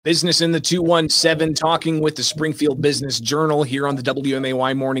Business in the 217, talking with the Springfield Business Journal here on the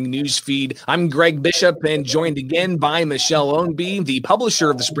WMAY Morning News Feed. I'm Greg Bishop and joined again by Michelle Ownby, the publisher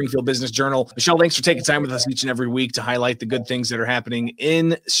of the Springfield Business Journal. Michelle, thanks for taking time with us each and every week to highlight the good things that are happening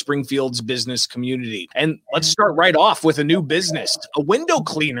in Springfield's business community. And let's start right off with a new business, a window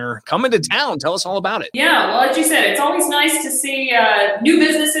cleaner coming to town. Tell us all about it. Yeah, well, as you said, it's always nice to see new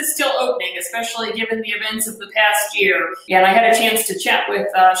businesses still opening, especially given the events of the past year. And I had a chance to chat with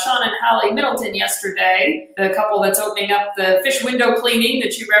Sean and Holly Middleton yesterday, the couple that's opening up the fish window cleaning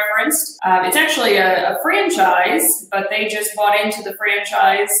that you referenced. It's actually a franchise, but they just bought into the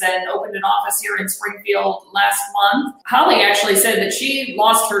franchise and opened an office here in Springfield last month. Holly actually said that she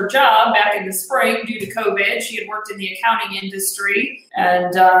lost her job back in the spring due to COVID. She had worked in the accounting industry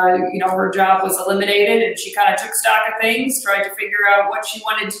and, her job was eliminated, and she kind of took stock of things, tried to figure out what she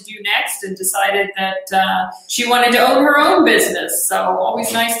wanted to do next, and decided that she wanted to own her own business. So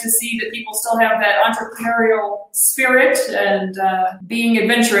always nice to see that people still have that entrepreneurial spirit and being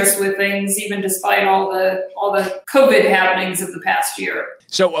adventurous with things, even despite all the COVID happenings of the past year.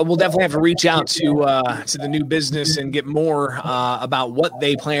 So we'll definitely have to reach out to the new business and get more about what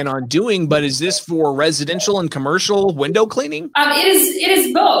they plan on doing. But is this for residential and commercial window cleaning? It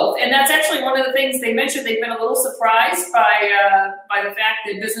is both, and that's actually one of the things they mentioned. They've been a little surprised by the fact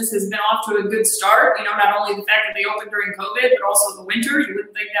that business has been off to a good start. Not only the fact that they opened during COVID, but also the winter. You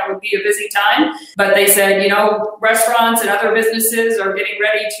wouldn't think that would be a busy time, but they said, restaurants and other businesses are getting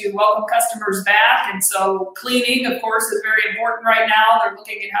ready to welcome customers back, and so cleaning, of course, is very important right now. They're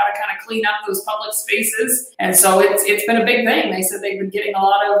looking at how to kind of clean up those public spaces, and so it's been a big thing. They said they've been getting a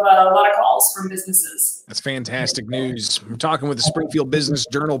lot of calls from businesses. That's fantastic news. We're talking with the Springfield Business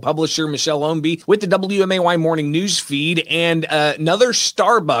Journal publisher Michelle Ownby with the WMAY Morning News Feed, and another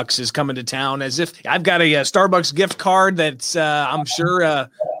Starbucks is coming to town. As if I've got a Starbucks gift card that's I'm sure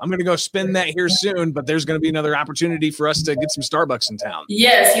I'm going to go spend that here soon, but there's going to be another opportunity for us to get some Starbucks in town.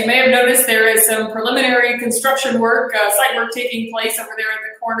 Yes, you may have noticed there is some preliminary construction work, site work taking place over there at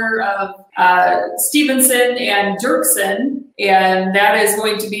the corner of Stevenson and Dirksen, and that is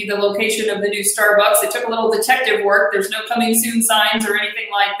going to be the location of the new Starbucks. It took a little detective work. There's no coming soon signs or anything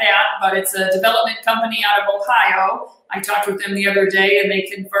like that, but it's a development company out of Ohio. I talked with them the other day, and they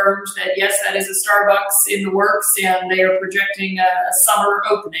confirmed that, yes, that is a Starbucks in the works, and they are projecting a summer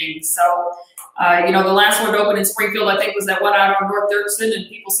opening. So, the last one to open in Springfield, I think, was that one out on North Dirksen, and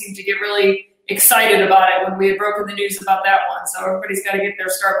people seem to get really excited about it when we had broken the news about that one. So everybody's got to get their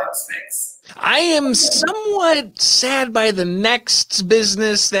Starbucks fix. I am somewhat sad by the next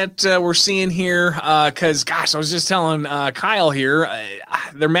business that we're seeing here because, gosh, I was just telling Kyle here,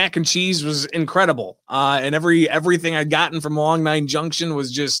 their mac and cheese was incredible, and everything I'd gotten from Long Nine Junction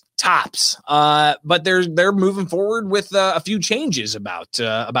was just tops. But they're moving forward with a few changes about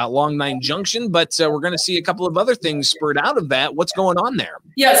Long Nine Junction, but we're going to see a couple of other things spurred out of that. What's going on there?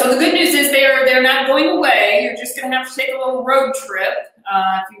 Yeah, so the good news is they're not going away. You're just going to have to take a little road trip.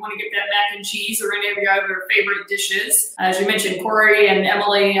 If you want to get that mac and cheese or any of your other favorite dishes. As you mentioned, Corey and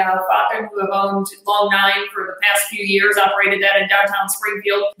Emily Falcon, who have owned Long Nine for the past few years, operated that in downtown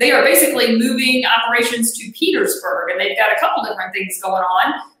Springfield. They are basically moving operations to Petersburg, and they've got a couple different things going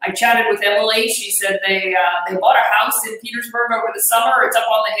on. I chatted with Emily. She said they bought a house in Petersburg over the summer. It's up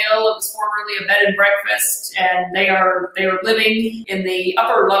on the hill. It was formerly a bed and breakfast, and they are living in the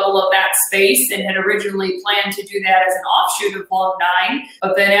upper level of that space and had originally planned to do that as an offshoot of Long Nine.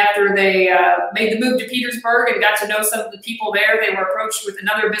 But then after they made the move to Petersburg and got to know some of the people there, they were approached with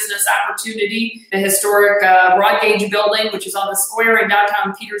another business opportunity, the historic Broad Gauge building, which is on the square in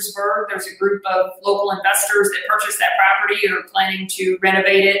downtown Petersburg. There's a group of local investors that purchased that property and are planning to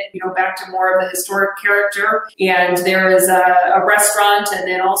renovate it, back to more of the historic character. And there is a restaurant and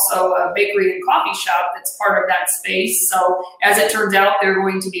then also a bakery and coffee shop that's part of that space. So as it turns out, they're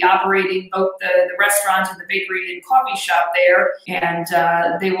going to be operating both the restaurant and the bakery and coffee shop there. And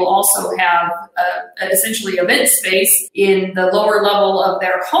they will also have essentially event space in the lower level of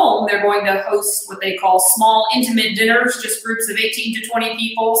their home. They're going to host what they call small intimate dinners, just groups of 18 to 20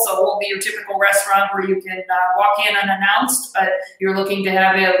 people. So it won't be your typical restaurant where you can walk in unannounced, but you're looking to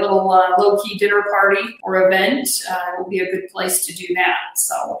have a little low-key dinner party or event. It will be a good place to do that.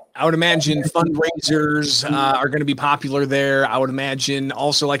 So I would imagine fundraisers are going to be popular there. I would imagine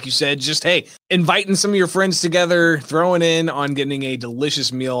also, like you said, just, hey, inviting some of your friends together, throwing in on getting a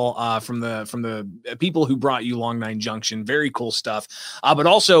delicious meal from the people who brought you Long Nine Junction. Very cool stuff. But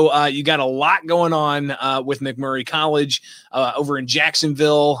also, you got a lot going on with McMurray College over in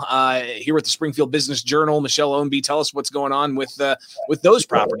Jacksonville. Here at the Springfield Business Journal, Michelle Ownby, tell us what's going on with those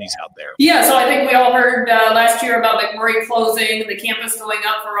properties out there. Yeah, so I think we all heard last year about McMurray closing, the campus going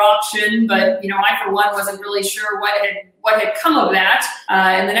up for auction, but I for one wasn't really sure what had come of that.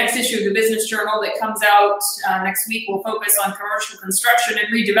 And the next issue of the Business Journal that comes out next week will focus on commercial construction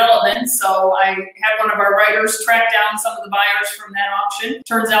and redevelopment. So I had one of our writers track down some of the buyers from that auction.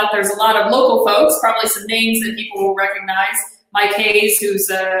 Turns out there's a lot of local folks, probably some names that people will recognize. Mike Hayes, who's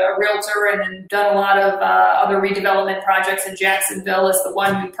a realtor and then done a lot of other redevelopment projects in Jacksonville, is the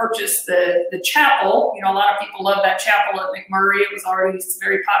one who purchased the chapel. A lot of people love that chapel at McMurray. It was already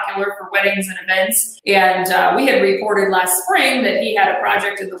very popular for weddings and events. And we had reported last spring that he had a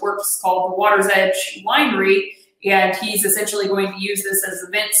project in the works called the Water's Edge Winery. And he's essentially going to use this as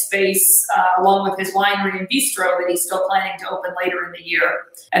event space along with his winery and bistro that he's still planning to open later in the year.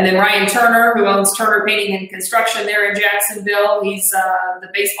 And then Ryan Turner, who owns Turner Painting and Construction there in Jacksonville. He's the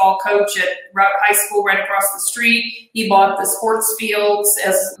baseball coach at Route High School right across the street. He bought the sports fields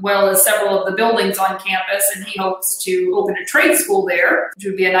as well as several of the buildings on campus, and he hopes to open a trade school there, which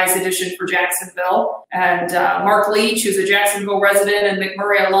would be a nice addition for Jacksonville. And Mark Leach, who's a Jacksonville resident and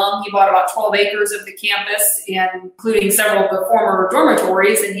McMurray alum, he bought about 12 acres of the campus, and including several of the former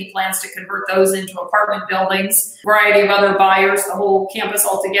dormitories, and he plans to convert those into apartment buildings. A variety of other buyers. The whole campus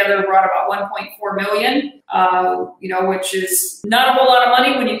altogether brought about $1.4 million. Which is not a whole lot of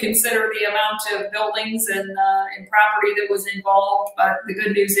money when you consider the amount of buildings and property that was involved. But the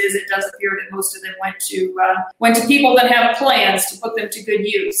good news is it does appear that most of them went to people that have plans to put them to good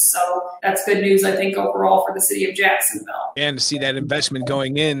use. So that's good news, I think, overall for the city of Jacksonville. And to see that investment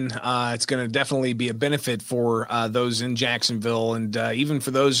going in, it's going to definitely be a benefit for those in Jacksonville, and even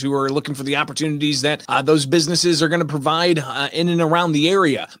for those who are looking for the opportunities that those businesses are going to provide in and around the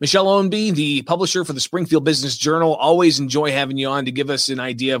area. Michelle Ownby, the publisher for the Springfield Business Journal, always enjoy having you on to give us an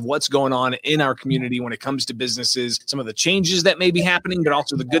idea of what's going on in our community when it comes to businesses, some of the changes that may be happening, but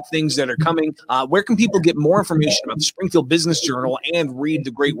also the good things that are coming. Where can people get more information about the Springfield Business Journal and read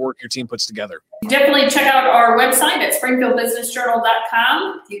the great work your team puts together? Definitely check out our website at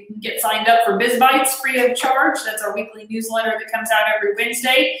springfieldbusinessjournal.com. You can get signed up for BizBytes free of charge. That's our weekly newsletter that comes out every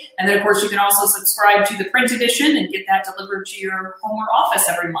Wednesday. And then, of course, you can also subscribe to the print edition and get that delivered to your home or office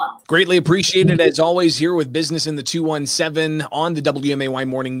every month. Greatly appreciated, as always, here with Business in the 217 on the WMAY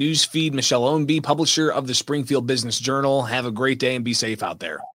Morning News Feed. Michelle Ownby, publisher of the Springfield Business Journal. Have a great day and be safe out there.